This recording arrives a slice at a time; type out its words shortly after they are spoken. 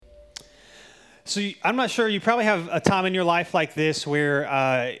I'm not sure, you probably have a time in your life like this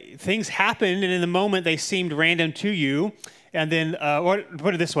where things happened and in the moment they seemed random to you. And then, or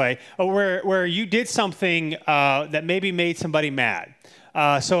put it this way, where you did something that maybe made somebody mad.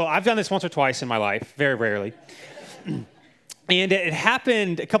 So I've done this once or twice in my life, very rarely. And it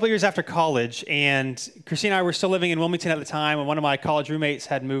happened a couple of years after college, and Christine and I were still living in Wilmington at the time, and one of my college roommates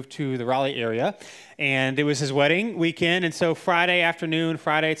had moved to the Raleigh area, and it was his wedding weekend, and so Friday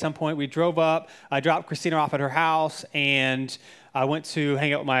at some point, we drove up. I dropped Christina off at her house, and I went to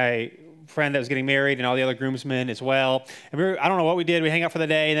hang out with my friend that was getting married and all the other groomsmen as well. And I don't know what we did. We hang out for the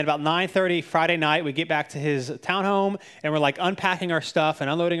day, and then about 9:30 Friday night, we get back to his townhome, and we're like unpacking our stuff and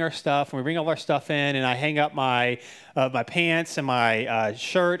unloading our stuff, and we bring all our stuff in, and I hang up my pants and my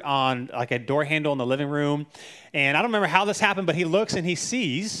shirt on like a door handle in the living room. And I don't remember how this happened, but he looks and he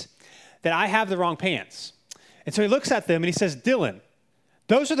sees that I have the wrong pants. And so he looks at them and he says, "Dylan,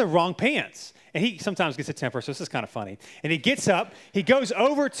 those are the wrong pants." And he sometimes gets a temper, so this is kind of funny. And he gets up, he goes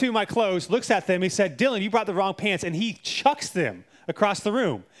over to my clothes, looks at them, he said, "Dylan, you brought the wrong pants," and he chucks them across the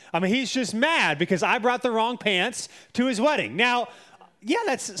room. I mean, he's just mad because I brought the wrong pants to his wedding. Now, yeah,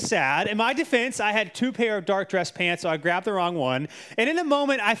 that's sad. In my defense, I had 2 pair of dark dress pants, so I grabbed the wrong one. And in the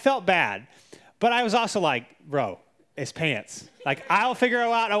moment, I felt bad. But I was also like, bro, it's pants. Like, I'll figure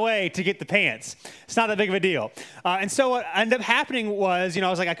out a way to get the pants. It's not that big of a deal. And so what ended up happening was, I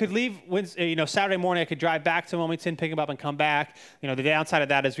was like, I could leave, Saturday morning, I could drive back to Wilmington, pick him up and come back. The downside of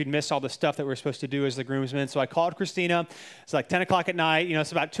that is we'd miss all the stuff that we were supposed to do as the groomsmen. So I called Christina. It's like 10 o'clock at night.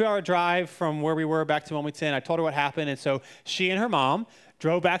 It's about a 2-hour drive from where we were back to Wilmington. I told her what happened. And so she and her mom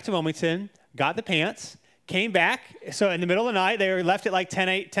drove back to Wilmington, got the pants, came back. So in the middle of the night, they were left at like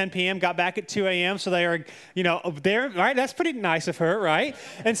 10 p.m., got back at 2 a.m. So they were, there, right? That's pretty nice of her, right?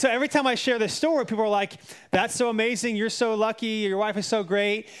 And so every time I share this story, people are like, "That's so amazing. You're so lucky. Your wife is so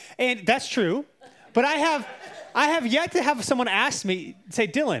great." And that's true. But I have yet to have someone ask me, say,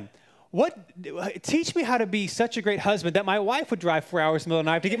 "Dylan, teach me how to be such a great husband that my wife would drive 4 hours in the middle of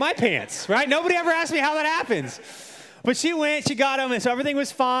the night to get my pants," right? Nobody ever asked me how that happens. But she went, she got them, and so everything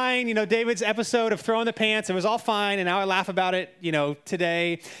was fine. David's episode of throwing the pants, it was all fine, and now I laugh about it,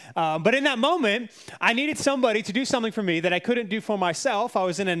 today. But in that moment, I needed somebody to do something for me that I couldn't do for myself. I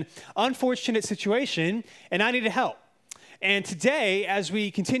was in an unfortunate situation, and I needed help. And today, as we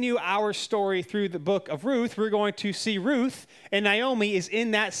continue our story through the book of Ruth, we're going to see Ruth, and Naomi is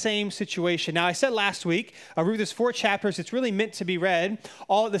in that same situation. Now, I said last week, Ruth is 4 chapters. It's really meant to be read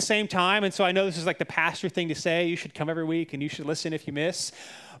all at the same time. And so I know this is like the pastor thing to say. You should come every week, and you should listen if you miss.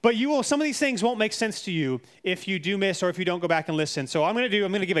 But some of these things won't make sense to you if you do miss or if you don't go back and listen. So I'm going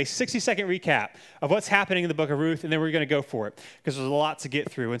to give a 60-second recap of what's happening in the book of Ruth, and then we're going to go for it because there's a lot to get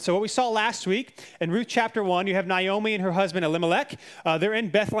through. And so what we saw last week in Ruth chapter 1, you have Naomi and her husband Elimelech. They're in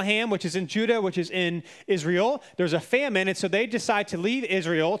Bethlehem, which is in Judah, which is in Israel. There's a famine, and so they decide to leave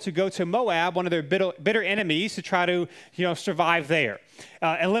Israel to go to Moab, one of their bitter enemies, to try to survive there.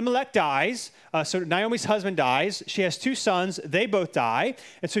 Elimelech dies, so Naomi's husband dies. She has 2 sons. They both die.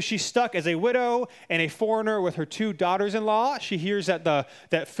 And so she's stuck as a widow and a foreigner with her 2 daughters-in-law. She hears that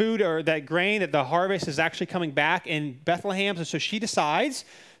that food or that grain, that the harvest is actually coming back in Bethlehem. And so she decides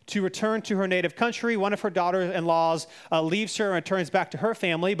to return to her native country. One of her daughters-in-laws leaves her and returns back to her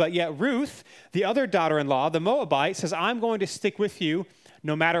family. But yet Ruth, the other daughter-in-law, the Moabite, says, "I'm going to stick with you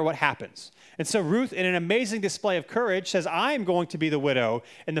no matter what happens." And so Ruth, in an amazing display of courage, says, "I'm going to be the widow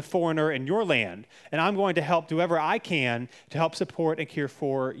and the foreigner in your land, and I'm going to help do whatever I can to help support and care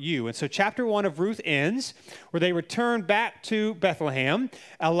for you." And so chapter 1 of Ruth ends where they return back to Bethlehem.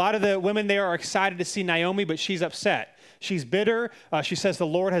 A lot of the women there are excited to see Naomi, but she's upset. She's bitter. She says, "The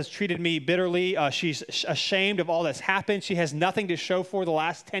Lord has treated me bitterly." She's ashamed of all that's happened. She has nothing to show for the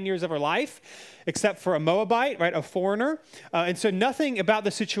last 10 years of her life except for a Moabite, right, a foreigner. And so nothing about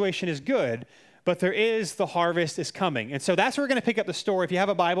the situation is good, but the harvest is coming. And so that's where we're going to pick up the story. If you have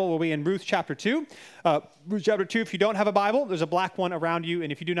a Bible, we'll be in Ruth chapter 2. Ruth chapter 2, if you don't have a Bible, there's a black one around you.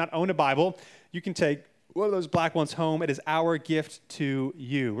 And if you do not own a Bible, you can take one of those black ones home. It is our gift to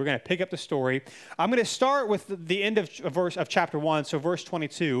you. We're going to pick up the story. I'm going to start with the end of chapter 1, so verse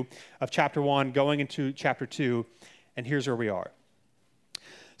 22 of chapter 1, going into chapter 2, and here's where we are.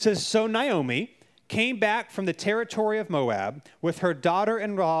 It says, "So Naomi came back from the territory of Moab with her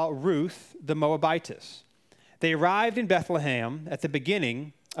daughter-in-law Ruth the Moabitess. They arrived in Bethlehem at the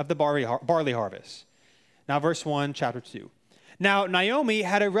beginning of the barley harvest." Now verse 1, chapter 2. "Now Naomi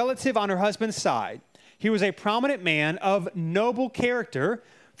had a relative on her husband's side. He was a prominent man of noble character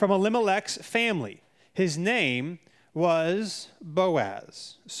from Elimelech's family. His name was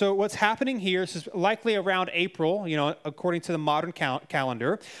Boaz. So what's happening here is likely around April, according to the modern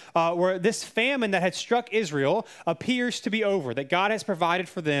calendar, where this famine that had struck Israel appears to be over, that God has provided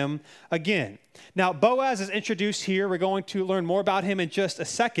for them again. Now, Boaz is introduced here. We're going to learn more about him in just a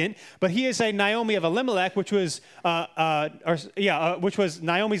second, but he is a Naomi of Elimelech, which was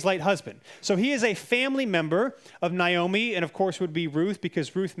Naomi's late husband. So he is a family member of Naomi, and of course would be Ruth,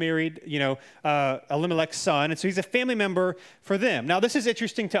 because Ruth married, Elimelech's son, and so he's a family member for them. Now, this is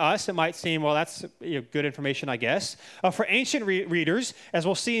interesting to us. It might seem, well, that's good information, I guess. For ancient readers, as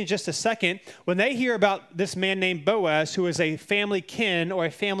we'll see in just a second, when they hear about this man named Boaz, who is a family kin or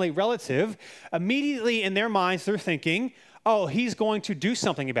a family relative, immediately in their minds, they're thinking, oh, he's going to do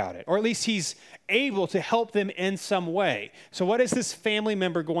something about it, or at least he's able to help them in some way. So what is this family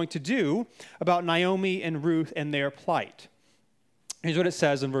member going to do about Naomi and Ruth and their plight? Here's what it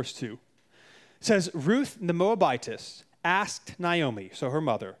says in verse 2. It says, Ruth the Moabitess asked Naomi, so her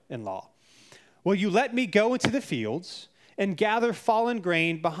mother-in-law, will you let me go into the fields and gather fallen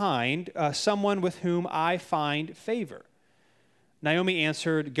grain behind someone with whom I find favor? Naomi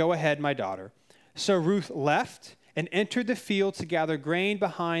answered, go ahead, my daughter. So Ruth left and entered the field to gather grain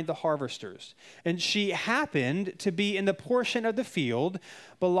behind the harvesters. And she happened to be in the portion of the field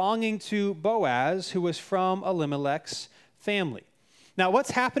belonging to Boaz, who was from Elimelech's family. Now,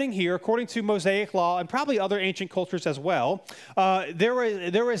 what's happening here, according to Mosaic law and probably other ancient cultures as well, there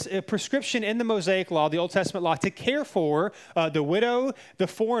was a prescription in the Mosaic law, the Old Testament law, to care for the widow, the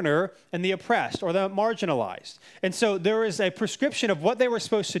foreigner, and the oppressed or the marginalized. And so there is a prescription of what they were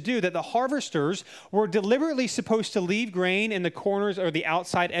supposed to do, that the harvesters were deliberately supposed to leave grain in the corners or the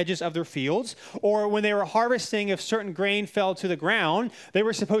outside edges of their fields, or when they were harvesting, if certain grain fell to the ground, they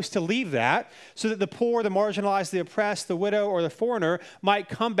were supposed to leave that so that the poor, the marginalized, the oppressed, the widow, or the foreigner might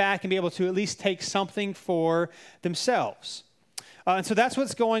come back and be able to at least take something for themselves. And so that's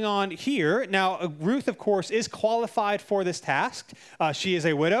what's going on here. Now, Ruth, of course, is qualified for this task. She is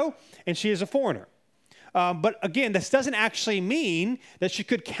a widow, and she is a foreigner. But again, this doesn't actually mean that she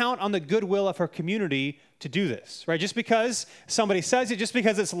could count on the goodwill of her community to do this, right? Just because somebody says it, just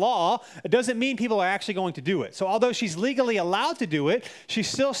because it's law, it doesn't mean people are actually going to do it. So although she's legally allowed to do it, she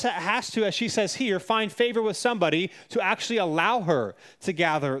still has to, as she says here, find favor with somebody to actually allow her to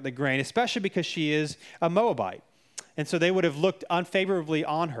gather the grain, especially because she is a Moabite. And so they would have looked unfavorably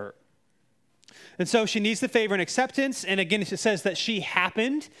on her. And so she needs the favor and acceptance. And again, it says that she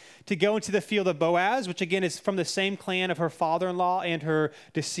happened to go into the field of Boaz, which again is from the same clan of her father-in-law and her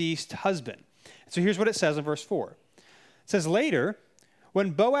deceased husband. So here's what it says in verse 4. It says, later,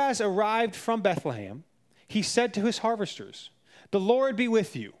 when Boaz arrived from Bethlehem, he said to his harvesters, the Lord be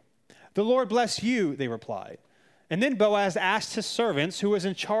with you. The Lord bless you, they replied. And then Boaz asked his servants, who was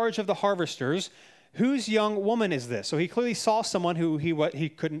in charge of the harvesters, whose young woman is this? So he clearly saw someone who he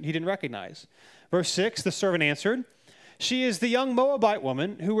didn't recognize. Verse 6, the servant answered, she is the young Moabite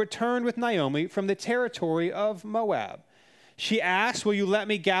woman who returned with Naomi from the territory of Moab. She asked, will you let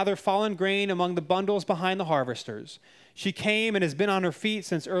me gather fallen grain among the bundles behind the harvesters? She came and has been on her feet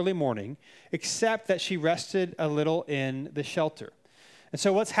since early morning, except that she rested a little in the shelter. And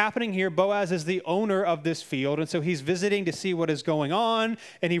so what's happening here, Boaz is the owner of this field, and so he's visiting to see what is going on,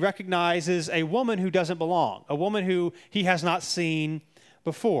 and he recognizes a woman who doesn't belong, a woman who he has not seen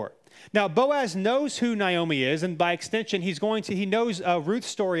before. Now, Boaz knows who Naomi is, and by extension, he knows Ruth's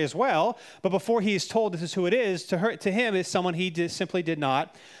story as well, but before he is told this is who it is, to him is someone he simply did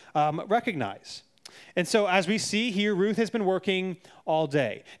not recognize. And so as we see here, Ruth has been working all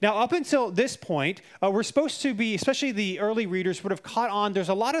day. Now, up until this point, we're supposed to be, especially the early readers would have caught on, there's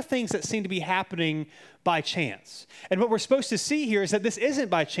a lot of things that seem to be happening by chance. And what we're supposed to see here is that this isn't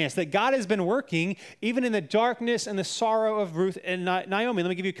by chance, that God has been working even in the darkness and the sorrow of Ruth and Naomi. Let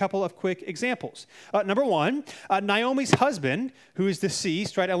me give you a couple of quick examples. Number one, Naomi's husband, who is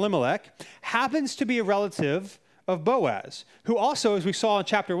deceased, right, Elimelech, happens to be a relative of Boaz, who also, as we saw in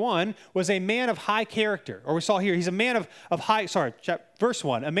chapter 1, was a man of high character. Or we saw here, he's a man verse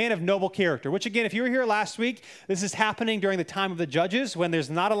 1, a man of noble character, which again, if you were here last week, this is happening during the time of the Judges, when there's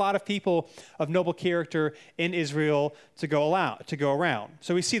not a lot of people of noble character in Israel to go around.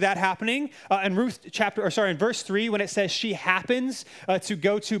 So we see that happening in in verse 3, when it says she happens to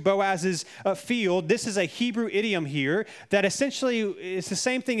go to Boaz's field. This is a Hebrew idiom here that essentially is the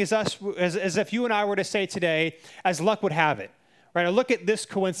same thing as if you and I were to say today, as luck would have it. Right, or look at this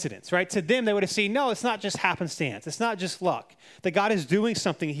coincidence, right? To them, they would have seen, no, it's not just happenstance. It's not just luck. That God is doing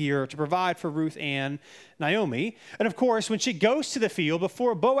something here to provide for Ruth and Naomi. And of course, when she goes to the field,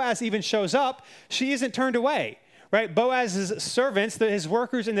 before Boaz even shows up, she isn't turned away. right? Boaz's servants, his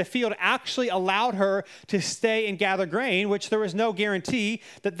workers in the field, actually allowed her to stay and gather grain, which there was no guarantee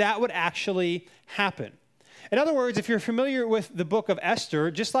that that would actually happen. In other words, if you're familiar with the book of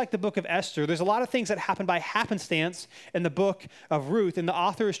Esther, just like the book of Esther, there's a lot of things that happen by happenstance in the book of Ruth, and the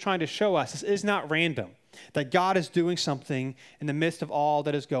author is trying to show us this is not random, that God is doing something in the midst of all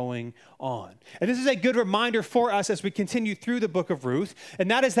that is going on. And this is a good reminder for us as we continue through the book of Ruth, and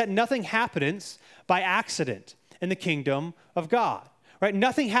that is that nothing happens by accident in the kingdom of God. Right?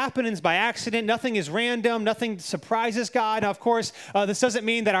 Nothing happens by accident. Nothing is random. Nothing surprises God. Now, of course, this doesn't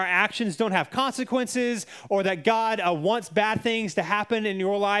mean that our actions don't have consequences or that God wants bad things to happen in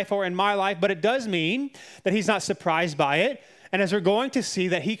your life or in my life, but it does mean that he's not surprised by it. And as we're going to see,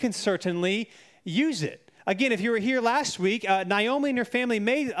 that he can certainly use it. Again, if you were here last week, Naomi and her family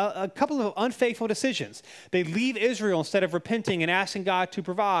made a couple of unfaithful decisions. They leave Israel instead of repenting and asking God to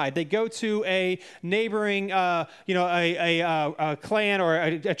provide. They go to a neighboring, a clan or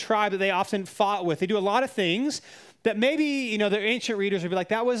a tribe that they often fought with. They do a lot of things that maybe, their ancient readers would be like,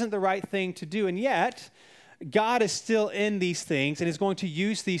 that wasn't the right thing to do. And yet, God is still in these things and is going to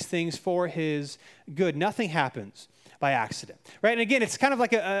use these things for his good. Nothing happens by accident, right? And again, it's kind of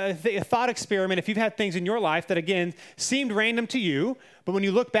like a thought experiment. If you've had things in your life that, again, seemed random to you, but when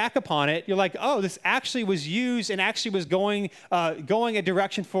you look back upon it, you're like, oh, this actually was used and actually was going a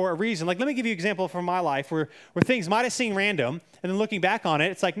direction for a reason. Like, let me give you an example from my life where things might have seemed random, and then looking back on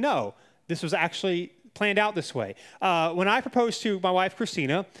it, it's like, no, this was actually planned out this way. When I proposed to my wife,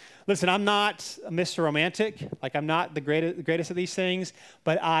 Christina, listen, I'm not Mr. Romantic. Like, I'm not the greatest of these things,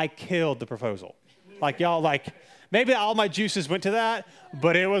 but I killed the proposal. Like, y'all, maybe all my juices went to that,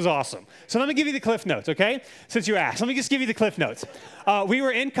 but it was awesome. So let me give you the Cliff Notes, okay? Since you asked, let me just give you the Cliff Notes. We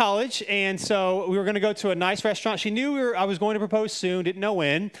were in college, and so we were going to go to a nice restaurant. She knew I was going to propose soon, didn't know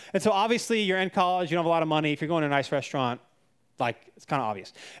when. And so obviously, you're in college, you don't have a lot of money. If you're going to a nice restaurant, it's kind of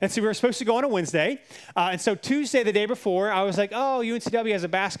obvious. And so we were supposed to go on a Wednesday. And so Tuesday, the day before, I was like, oh, UNCW has a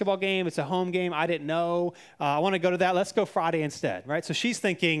basketball game. It's a home game. I didn't know. I want to go to that. Let's go Friday instead, right? So she's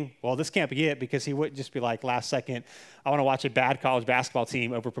thinking, well, this can't be it because he wouldn't just be like, last second, I want to watch a bad college basketball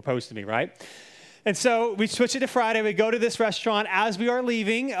team propose to me, right? And so we switch it to Friday. We go to this restaurant. As we are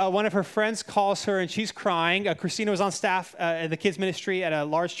leaving, one of her friends calls her, and she's crying. Christina was on staff at the kids' ministry at a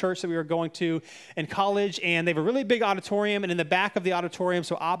large church that we were going to in college, and they have a really big auditorium. And in the back of the auditorium,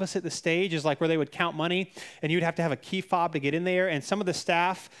 so opposite the stage, is like where they would count money, and you'd have to have a key fob to get in there. And some of the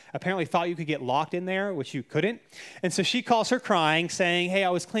staff apparently thought you could get locked in there, which you couldn't. And so she calls her crying, saying, hey, I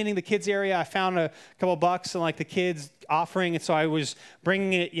was cleaning the kids' area. I found a couple bucks in the kids' offering, and so I was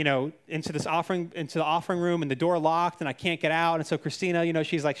bringing it, into the offering room, and the door locked, and I can't get out. And so Christina,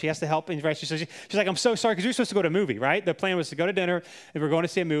 she's like, she has to help. And she's like, I'm so sorry, because you're supposed to go to a movie, right? The plan was to go to dinner, and we're going to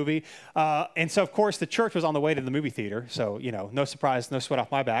see a movie. And so, of course, the church was on the way to the movie theater, so, no surprise, no sweat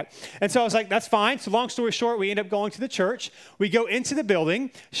off my back. And so I was like, that's fine. So long story short, we end up going to the church. We go into the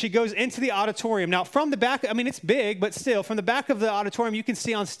building. She goes into the auditorium. Now, from the back, it's big, but still, from the back of the auditorium, you can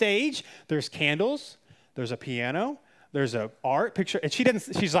see on stage, there's candles, there's a piano, there's a art picture, and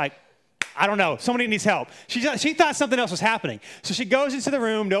she's like, I don't know, somebody needs help. She thought something else was happening. So she goes into the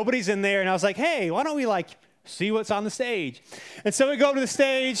room, nobody's in there, and I was like, hey, why don't we see what's on the stage? And so we go to the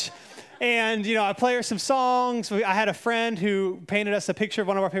stage, and, I play her some songs. I had a friend who painted us a picture of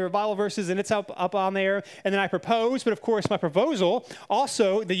one of our favorite Bible verses, and it's up on there. And then I proposed, but of course my proposal,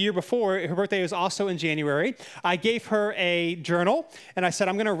 also the year before, her birthday was also in January, I gave her a journal, and I said,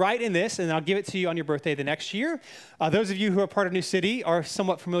 I'm going to write in this, and I'll give it to you on your birthday the next year. Those of you who are part of New City are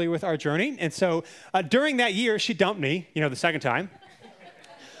somewhat familiar with our journey. And so during that year, she dumped me, the second time.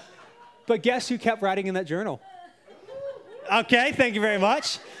 But guess who kept writing in that journal? Okay, thank you very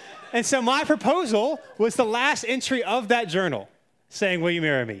much. And so my proposal was the last entry of that journal saying, will you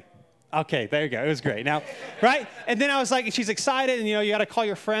marry me? Okay, there you go. It was great. Now, right? And then I was like, she's excited, and, you got to call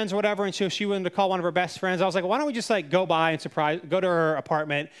your friends or whatever. And so she wanted to call one of her best friends. I was like, why don't we just go by and go to her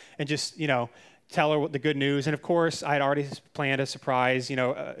apartment and just, tell her what the good news. And of course, I had already planned a surprise,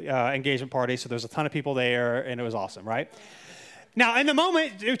 engagement party. So there's a ton of people there, and it was awesome, right? Now, in the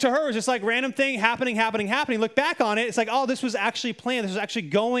moment, to her, it was just like random thing happening. Look back on it, it's like, oh, this was actually planned. This was actually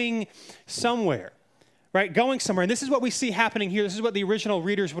going somewhere, right? Going somewhere. And this is what we see happening here. This is what the original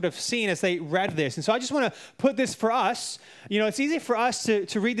readers would have seen as they read this. And so I just want to put this for us. It's easy for us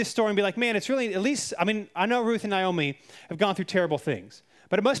to read this story and be like, man, it's really, at least, I know Ruth and Naomi have gone through terrible things,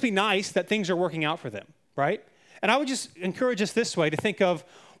 but it must be nice that things are working out for them, right? And I would just encourage us this way to think of,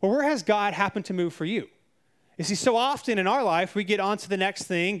 well, where has God happened to move for you? You see, so often in our life, we get on to the next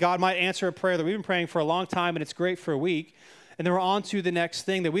thing. God might answer a prayer that we've been praying for a long time, and it's great for a week. and then we're on to the next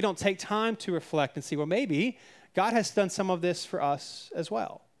thing, that we don't take time to reflect and see, well, maybe God has done some of this for us as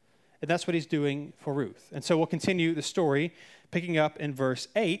well. And that's what he's doing for Ruth. And so we'll continue the story, picking up in verse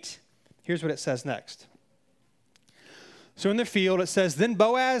 8. Here's what it says next. So in the field, it says, Then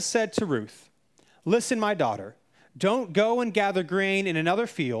Boaz said to Ruth, Listen, my daughter, don't go and gather grain in another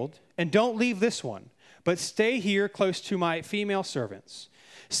field, and don't leave this one, but stay here close to my female servants.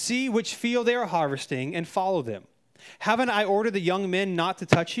 See which field they are harvesting, and follow them. Haven't I ordered the young men not to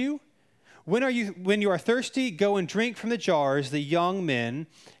touch you? When you are thirsty, go and drink from the jars the young men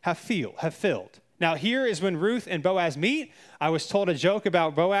have filled. Now, here is when Ruth and Boaz meet. I was told a joke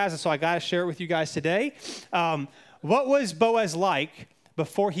about Boaz, and so I got to share it with you guys today. What was Boaz like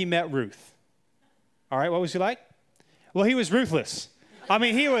before he met Ruth? All right, what was he like? Well, he was ruthless. I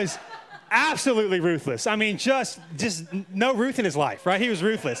mean, he was absolutely ruthless. I mean, just no Ruth in his life, right? He was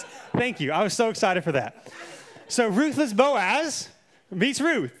ruthless. Thank you. I was so excited for that. So ruthless Boaz meets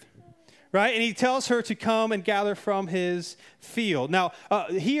Ruth. Right? And he tells her to come and gather from his field. Now,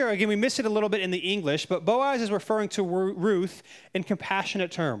 here, again, we missed it a little bit in the English, but Boaz is referring to Ruth in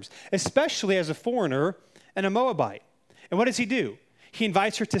compassionate terms, especially as a foreigner and a Moabite. And what does he do? He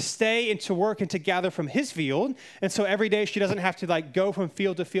invites her to stay and to work and to gather from his field. And so every day she doesn't have to go from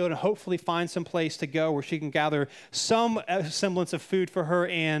field to field and hopefully find some place to go where she can gather some semblance of food for her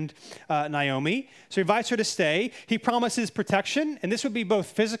and Naomi. So he invites her to stay. He promises protection, and this would be both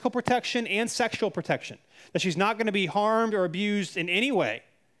physical protection and sexual protection, that she's not going to be harmed or abused in any way.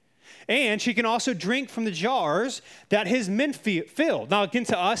 And she can also drink from the jars that his men filled. Now, again,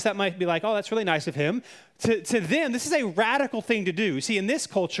 to us, that might be like, oh, that's really nice of him. To them, this is a radical thing to do. See, in this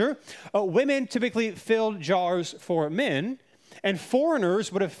culture, women typically filled jars for men, and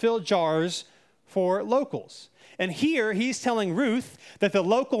foreigners would have filled jars for locals. And here, he's telling Ruth that the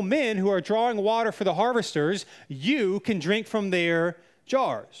local men who are drawing water for the harvesters, you can drink from their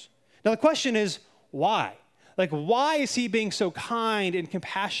jars. Now, the question is, why? Why is he being so kind and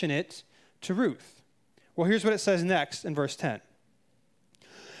compassionate to Ruth? Well, here's what it says next in verse 10.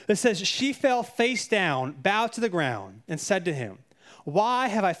 It says, She fell face down, bowed to the ground, and said to him, Why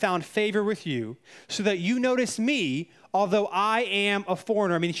have I found favor with you, so that you notice me, although I am a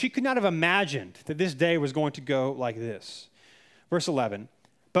foreigner? I mean, she could not have imagined that this day was going to go like this. Verse 11,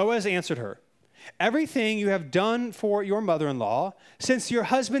 Boaz answered her, Everything you have done for your mother-in-law since your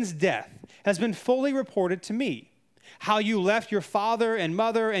husband's death has been fully reported to me. How you left your father and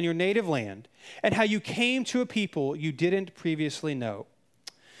mother and your native land, and how you came to a people you didn't previously know.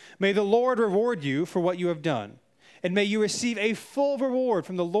 May the Lord reward you for what you have done, and may you receive a full reward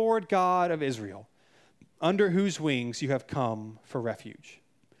from the Lord God of Israel, under whose wings you have come for refuge.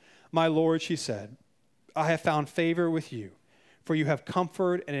 My Lord, she said, I have found favor with you, for you have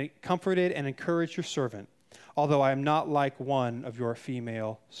comforted and encouraged your servant, although I am not like one of your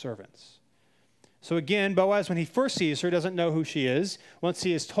female servants. So again, Boaz, when he first sees her, doesn't know who she is. Once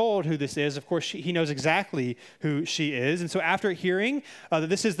he is told who this is, of course, he knows exactly who she is. And so after hearing that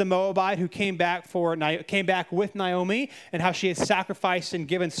this is the Moabite who came back with Naomi, and how she had sacrificed and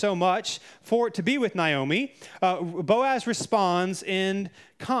given so much for it to be with Naomi, Boaz responds in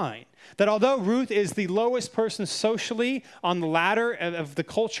kind. That although Ruth is the lowest person socially on the ladder of the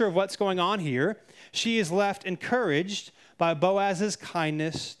culture of what's going on here, she is left encouraged by Boaz's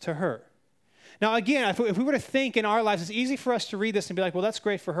kindness to her. Now, again, if we were to think in our lives, it's easy for us to read this and be like, well, that's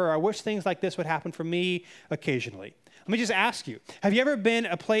great for her. I wish things like this would happen for me occasionally. Let me just ask you, have you ever been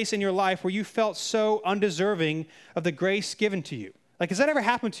a place in your life where you felt so undeserving of the grace given to you? Has that ever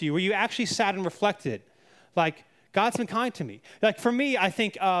happened to you where you actually sat and reflected, God's been kind to me? For me, I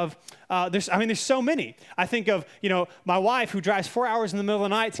think of, there's so many. I think of, my wife who drives 4 hours in the middle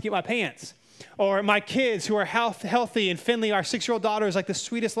of the night to get my pants. Or my kids who are healthy, and Finley, our 6-year-old daughter, is like the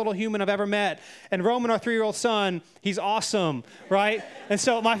sweetest little human I've ever met. And Roman, our 3-year-old son, he's awesome, right? And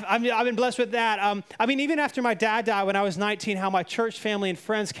so I've been blessed with that. Even after my dad died when I was 19, how my church family and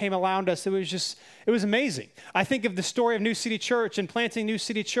friends came around us, it was amazing. I think of the story of New City Church and planting New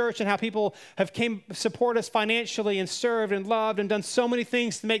City Church, and how people have came support us financially and served and loved and done so many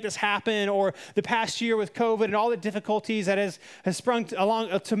things to make this happen. Or the past year with COVID and all the difficulties that has sprung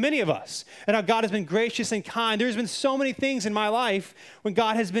along to many of us. And how God has been gracious and kind. There's been so many things in my life when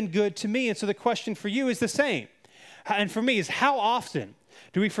God has been good to me. And so the question for you is the same. And for me is, how often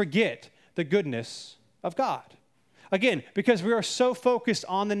do we forget the goodness of God? Again, because we are so focused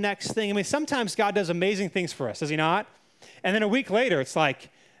on the next thing. Sometimes God does amazing things for us, does he not? And then a week later, it's like,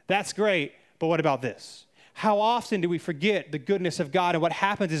 that's great, but what about this? How often do we forget the goodness of God? And what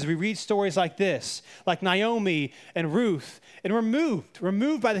happens is we read stories like this, like Naomi and Ruth, and we're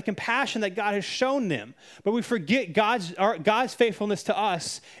moved by the compassion that God has shown them. But we forget God's faithfulness to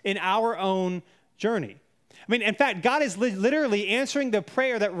us in our own journey. I mean, in fact, God is literally answering the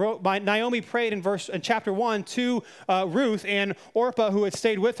prayer that Naomi prayed in chapter 1 to Ruth and Orpah, who had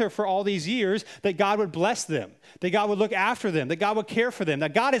stayed with her for all these years, that God would bless them, that God would look after them, that God would care for them.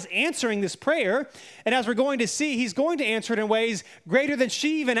 That God is answering this prayer, and as we're going to see, he's going to answer it in ways greater than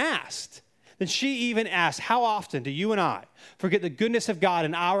she even asked. How often do you and I forget the goodness of God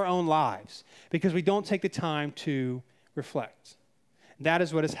in our own lives because we don't take the time to reflect? That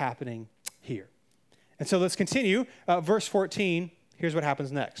is what is happening here. And so let's continue. Verse 14, here's what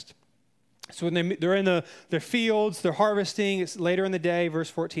happens next. So when they're in their fields, they're harvesting. It's later in the day.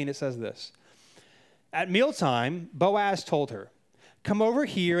 Verse 14, it says this. At mealtime, Boaz told her, "Come over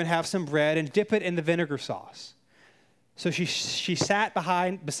here and have some bread and dip it in the vinegar sauce." So she sat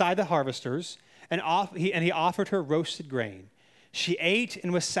beside the harvesters, and he offered her roasted grain. She ate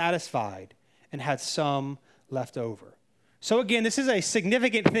and was satisfied and had some left over. So again, this is a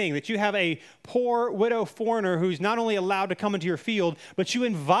significant thing that you have a poor widow foreigner who's not only allowed to come into your field, but you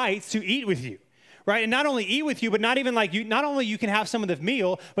invite to eat with you, right? And not only eat with you, but not only you can have some of the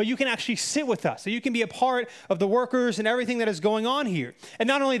meal, but you can actually sit with us. So you can be a part of the workers and everything that is going on here. And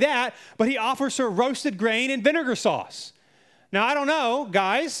not only that, but he offers her roasted grain and vinegar sauce. Now, I don't know,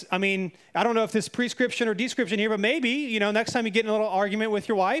 guys. I mean, I don't know if this is prescription or description here, but maybe, next time you get in a little argument with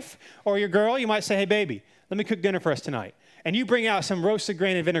your wife or your girl, you might say, "Hey, baby, let me cook dinner for us tonight." And you bring out some roasted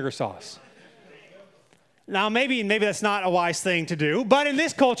grain and vinegar sauce. Now, maybe that's not a wise thing to do, but in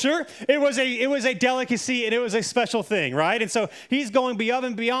this culture, it was a delicacy and it was a special thing, right? And so he's going above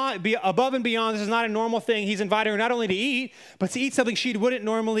and beyond. This is not a normal thing. He's inviting her not only to eat, but to eat something she wouldn't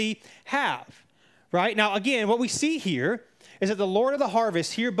normally have, right? Now, again, what we see here is that the Lord of the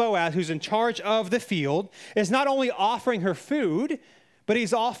harvest, here Boaz, who's in charge of the field, is not only offering her food, but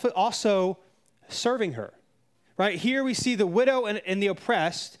he's also serving her. Right? Here we see the widow and the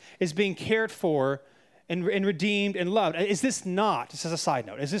oppressed is being cared for and redeemed and loved. Is this not, just as a side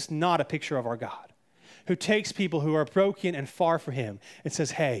note, is this not a picture of our God who takes people who are broken and far from him and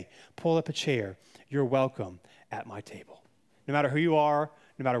says, "Hey, pull up a chair. You're welcome at my table." No matter who you are,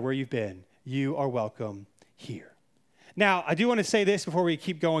 no matter where you've been, you are welcome here. Now, I do want to say this before we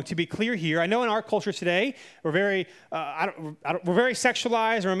keep going. To be clear here, I know in our culture today, we're very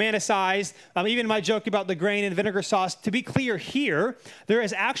sexualized, romanticized. Even my joke about the grain and vinegar sauce. To be clear here, there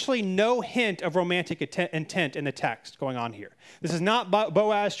is actually no hint of romantic intent in the text going on here. This is not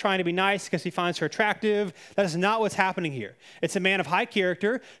Boaz trying to be nice because he finds her attractive. That is not what's happening here. It's a man of high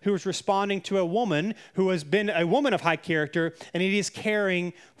character who is responding to a woman who has been a woman of high character, and he is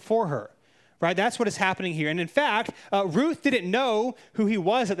caring for her. Right, that's what is happening here. And in fact, Ruth didn't know who he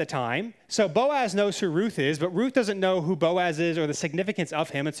was at the time. So Boaz knows who Ruth is, but Ruth doesn't know who Boaz is or the significance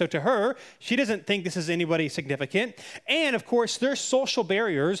of him. And so to her, she doesn't think this is anybody significant. And of course, their social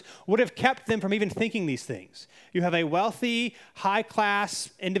barriers would have kept them from even thinking these things. You have a wealthy,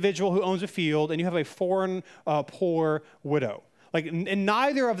 high-class individual who owns a field, and you have a foreign, poor widow. Like in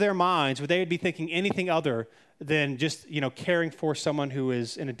neither of their minds would they be thinking anything other than just, caring for someone who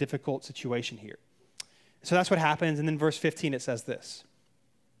is in a difficult situation here. So that's what happens. And then verse 15, it says this.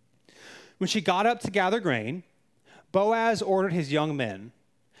 When she got up to gather grain, Boaz ordered his young men,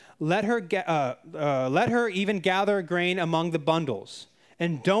 let her even gather grain among the bundles,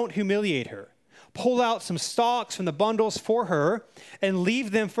 and don't humiliate her. Pull out some stalks from the bundles for her and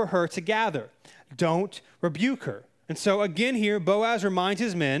leave them for her to gather. Don't rebuke her. And so again here, Boaz reminds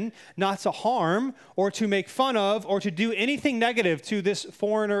his men not to harm or to make fun of or to do anything negative to this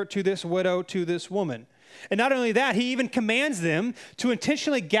foreigner, to this widow, to this woman. And not only that, he even commands them to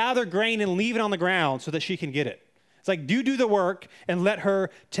intentionally gather grain and leave it on the ground so that she can get it. It's like, do the work and let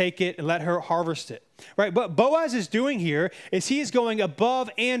her take it and let her harvest it, right? What Boaz is doing here is he is going above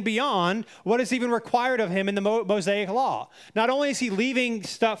and beyond what is even required of him in the Mosaic law. Not only is he leaving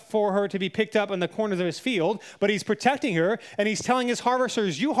stuff for her to be picked up in the corners of his field, but he's protecting her, and he's telling his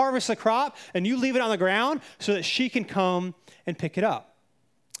harvesters, you harvest the crop and you leave it on the ground so that she can come and pick it up.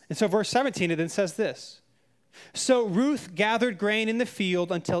 And so verse 17, it then says this. So Ruth gathered grain in the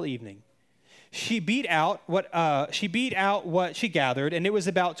field until evening. She beat out what she gathered, and it was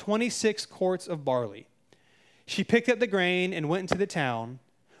about 26 quarts of barley. She picked up the grain and went into the town,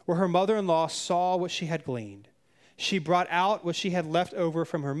 where her mother-in-law saw what she had gleaned. She brought out what she had left over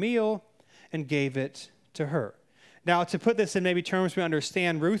from her meal and gave it to her. Now, to put this in maybe terms we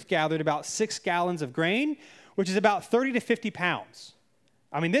understand, Ruth gathered about 6 gallons of grain, which is about 30 to 50 pounds.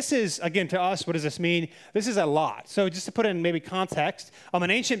 I mean, this is, again, to us, what does this mean? This is a lot. So just to put it in maybe context, in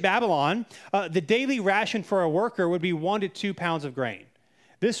ancient Babylon, the daily ration for a worker would be 1 to 2 pounds of grain.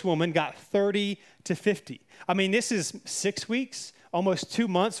 This woman got 30 to 50. I mean, this is 6 weeks, almost 2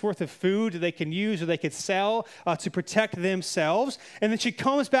 months worth of food that they can use or they could sell to protect themselves. And then she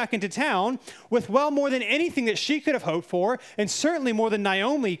comes back into town with well more than anything that she could have hoped for, and certainly more than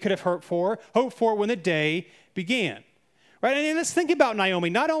Naomi could have hoped for when the day began. Right? And let's think about Naomi.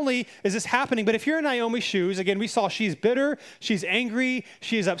 Not only is this happening, but if you're in Naomi's shoes, again, we saw she's bitter, she's angry,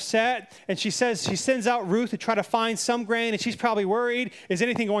 she is upset, and she sends out Ruth to try to find some grain, and she's probably worried, is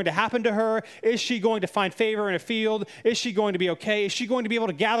anything going to happen to her? Is she going to find favor in a field? Is she going to be okay? Is she going to be able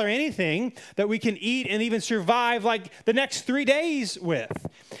to gather anything that we can eat and even survive like the next 3 days with?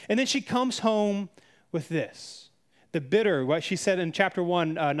 And then she comes home with this. The bitter, what she said in chapter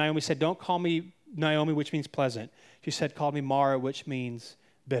 1, Naomi said, don't call me Naomi, which means pleasant. She said, called me Mara, which means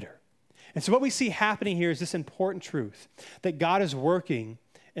bitter. And so what we see happening here is this important truth that God is working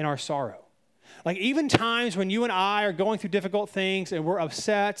in our sorrow. Like even times when you and I are going through difficult things and we're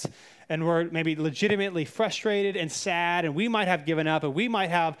upset and we're maybe legitimately frustrated and sad and we might have given up and we might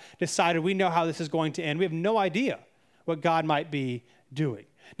have decided we know how this is going to end. We have no idea what God might be doing.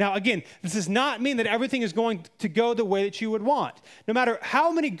 Now, again, this does not mean that everything is going to go the way that you would want. No matter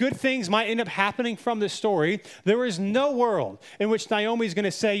how many good things might end up happening from this story, there is no world in which Naomi is going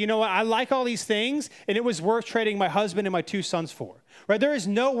to say, you know what, I like all these things, and it was worth trading my husband and my 2 sons for. Right? There is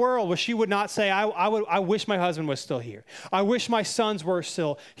no world where she would not say, I wish my husband was still here. I wish my sons were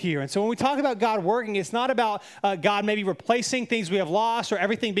still here. And so when we talk about God working, it's not about God maybe replacing things we have lost or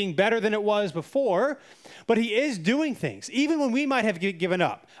everything being better than it was before, but he is doing things, even when we might have given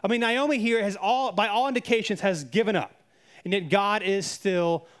up. I mean, Naomi here by all indications, has given up, and yet God is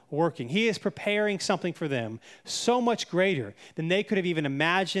still working. He is preparing something for them so much greater than they could have even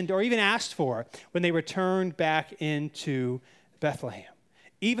imagined or even asked for when they returned back into Bethlehem.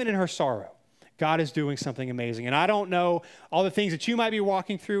 Even in her sorrow, God is doing something amazing. And I don't know all the things that you might be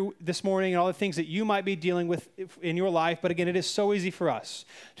walking through this morning and all the things that you might be dealing with in your life. But again, it is so easy for us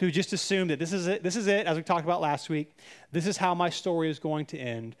to just assume that this is it, as we talked about last week. This is how my story is going to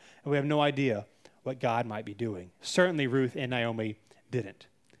end. And we have no idea what God might be doing. Certainly Ruth and Naomi didn't.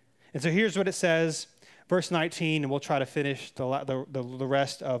 And so here's what it says, verse 19, and we'll try to finish the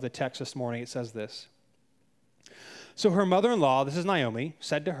rest of the text this morning. It says this. So her mother-in-law, this is Naomi,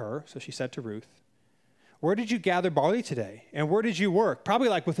 said to her, so she said to Ruth, where did you gather barley today? And where did you work? Probably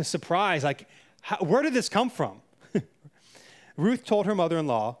like with a surprise, like, where did this come from? Ruth told her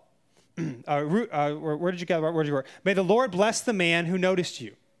mother-in-law, where did you gather barley? Where did you work? May the Lord bless the man who noticed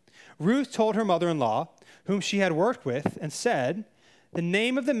you. Ruth told her mother-in-law, whom she had worked with, and said, the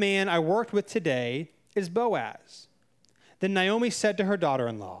name of the man I worked with today is Boaz. Then Naomi said to her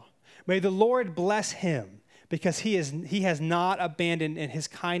daughter-in-law, may the Lord bless him, because he has not abandoned in his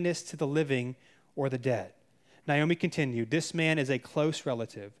kindness to the living or the dead. Naomi continued, this man is a close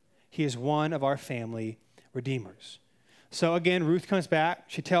relative. He is one of our family redeemers. So again, Ruth comes back.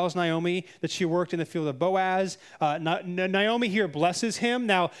 She tells Naomi that she worked in the field of Boaz. Naomi here blesses him.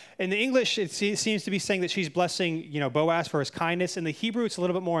 Now, in the English, it seems to be saying that she's blessing, Boaz for his kindness. In the Hebrew, it's a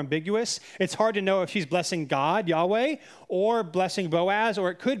little bit more ambiguous. It's hard to know if she's blessing God, Yahweh, or blessing Boaz, or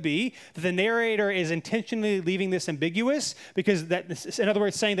it could be that the narrator is intentionally leaving this ambiguous because that, in other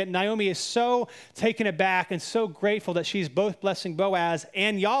words, saying that Naomi is so taken aback and so grateful that she's both blessing Boaz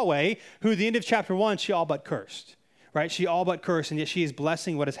and Yahweh, who at the end of chapter 1, she all but cursed. Right? She all but cursed, and yet she is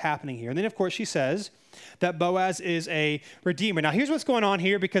blessing what is happening here. And then, of course, she says that Boaz is a redeemer. Now, here's what's going on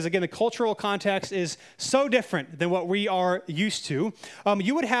here, because, again, the cultural context is so different than what we are used to.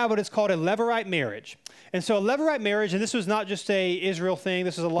 You would have what is called a Levirate marriage. And so a Levirate marriage, and this was not just a Israel thing,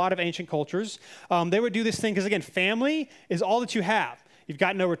 this was a lot of ancient cultures. They would do this thing because, again, family is all that you have. You've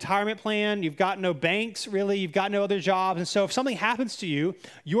got no retirement plan. You've got no banks, really. You've got no other jobs. And so if something happens to you,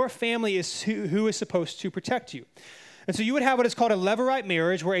 your family is who is supposed to protect you. And so you would have what is called a Levirate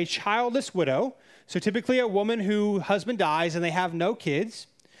marriage, where a childless widow, so typically a woman whose husband dies and they have no kids,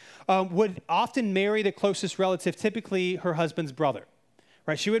 would often marry the closest relative, typically her husband's brother.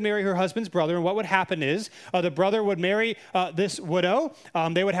 Right? She would marry her husband's brother, and what would happen is the brother would marry this widow.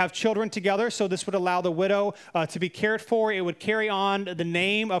 They would have children together, so this would allow the widow to be cared for. It would carry on the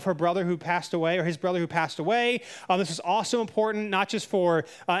name of her brother who passed away, or his brother who passed away. This is also important, not just for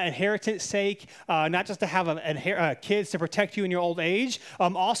inheritance sake, not just to have kids to protect you in your old age,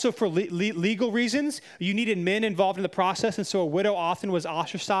 also for legal reasons. You needed men involved in the process, and so a widow often was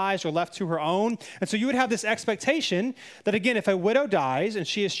ostracized or left to her own. And so you would have this expectation that, again, if a widow dies, dies and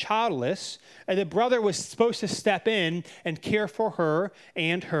she is childless, and the brother was supposed to step in and care for her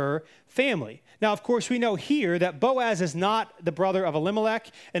and her family. Now, of course, we know here that Boaz is not the brother of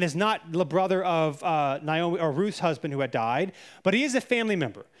Elimelech and is not the brother of Naomi or Ruth's husband who had died, but he is a family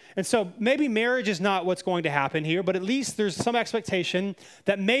member. And so maybe marriage is not what's going to happen here, but at least there's some expectation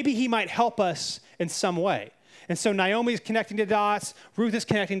that maybe he might help us in some way. And so Naomi is connecting the dots, Ruth is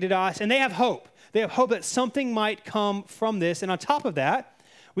connecting the dots, and they have hope. They have hope that something might come from this. And on top of that,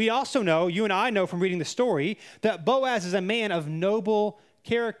 we also know, you and I know from reading the story, that Boaz is a man of noble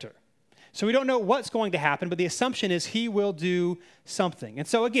character. So we don't know what's going to happen, but the assumption is he will do something. And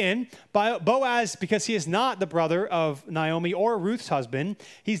so again, Boaz, because he is not the brother of Naomi or Ruth's husband,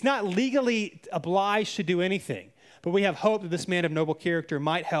 he's not legally obliged to do anything. But we have hope that this man of noble character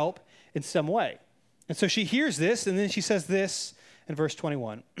might help in some way. And so she hears this, and then she says this in verse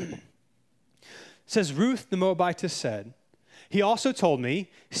 21. It says, Ruth the Moabitess said, he also told me,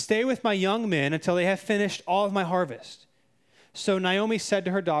 stay with my young men until they have finished all of my harvest. So Naomi said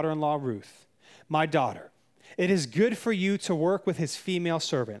to her daughter-in-law Ruth, my daughter, it is good for you to work with his female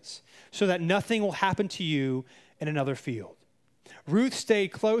servants, so that nothing will happen to you in another field. Ruth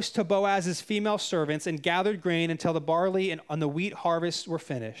stayed close to Boaz's female servants and gathered grain until the barley and the wheat harvests were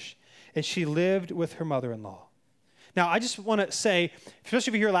finished, and she lived with her mother-in-law. Now, I just want to say,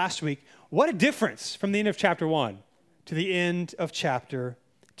 especially if you're here last week, what a difference from the end of chapter 1 to the end of chapter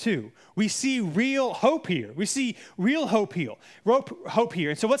 2. We see real hope here. We see real hope here.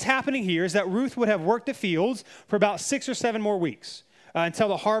 And so what's happening here is that Ruth would have worked the fields for about 6 or 7 more weeks until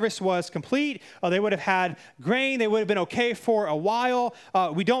the harvest was complete. They would have had grain. They would have been okay for a while.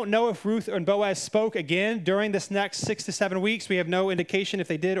 We don't know if Ruth and Boaz spoke again during this next 6 to 7 weeks. We have no indication if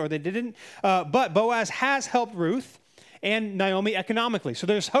they did or they didn't. But Boaz has helped Ruth and Naomi economically. So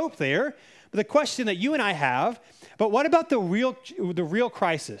there's hope there. But the question that you and I have, but what about the real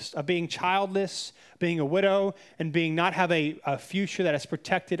crisis of being childless, being a widow, and being not have a future that is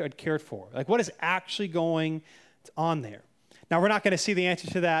protected or cared for? Like, what is actually going on there? Now, we're not going to see the answer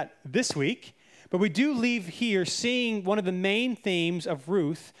to that this week, but we do leave here seeing one of the main themes of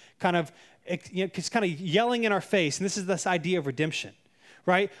Ruth kind of yelling in our face, and this is this idea of redemption,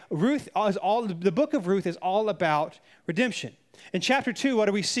 right? The book of Ruth is all about redemption. In chapter 2, what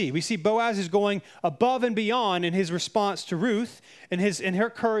do we see? We see Boaz is going above and beyond in his response to Ruth and her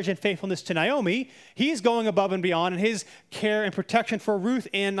courage and faithfulness to Naomi. He's going above and beyond in his care and protection for Ruth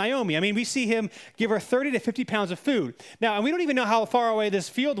and Naomi. I mean, we see him give her 30 to 50 pounds of food. Now, and we don't even know how far away this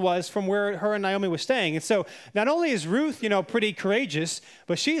field was from where her and Naomi was staying. And so not only is Ruth, pretty courageous,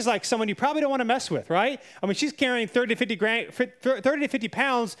 but she's like someone you probably don't want to mess with, right? I mean, she's carrying 30 to 50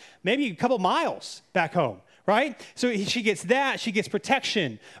 pounds, maybe a couple miles back home. Right? So she gets that. She gets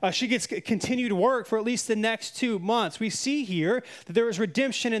protection. She gets continued work for at least the next 2 months. We see here that there is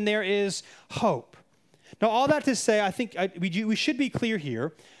redemption and there is hope. Now, all that to say, I think we should be clear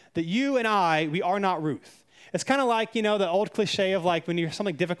here that you and I, we are not Ruth. It's kind of like, the old cliche of like when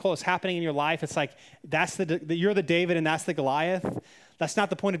something difficult is happening in your life, it's like you're the David and that's the Goliath. That's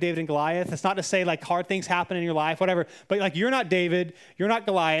not the point of David and Goliath. It's not to say like hard things happen in your life, whatever. But like you're not David, you're not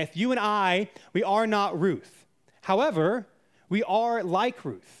Goliath. You and I, we are not Ruth. However, we are like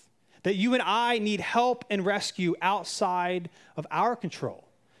Ruth, that you and I need help and rescue outside of our control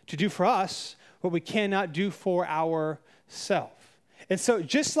to do for us what we cannot do for ourselves. And so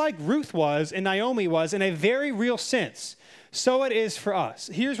just like Ruth was and Naomi was in a very real sense, so it is for us.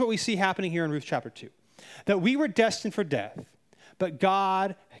 Here's what we see happening here in Ruth chapter 2, that we were destined for death, but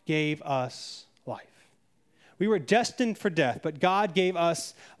God gave us life. We were destined for death, but God gave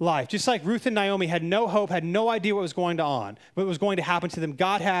us life. Just like Ruth and Naomi had no hope, had no idea what was going to happen to them,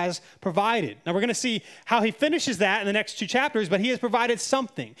 God has provided. Now we're going to see how he finishes that in the next 2 chapters, but he has provided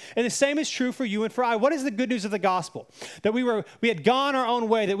something. And the same is true for you and for I. What is the good news of the gospel? That we had gone our own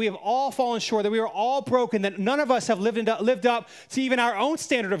way, that we have all fallen short, that we were all broken, that none of us have lived up to even our own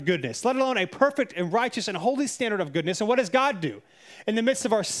standard of goodness, let alone a perfect and righteous and holy standard of goodness. And what does God do? In the midst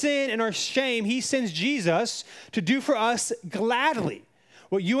of our sin and our shame, he sends Jesus to do for us gladly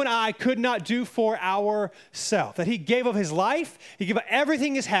what you and I could not do for ourselves. That he gave of his life, he gave of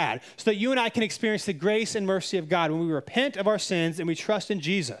everything he's had, so that you and I can experience the grace and mercy of God when we repent of our sins and we trust in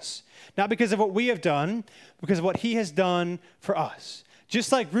Jesus. Not because of what we have done, because of what he has done for us.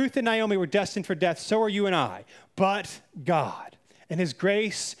 Just like Ruth and Naomi were destined for death, so are you and I. But God, and his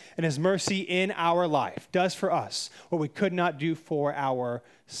grace and his mercy in our life, does for us what we could not do for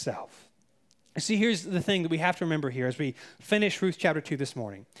ourselves. See, here's the thing that we have to remember here as we finish Ruth chapter 2 this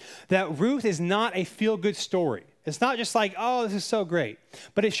morning, that Ruth is not a feel-good story. It's not just like, oh, this is so great,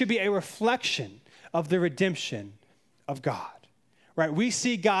 but it should be a reflection of the redemption of God. right? We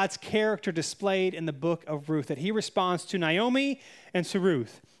see God's character displayed in the book of Ruth, that he responds to Naomi and to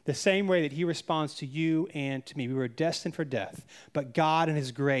Ruth the same way that he responds to you and to me. We were destined for death, but God in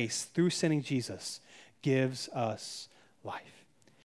his grace, through sending Jesus, gives us life.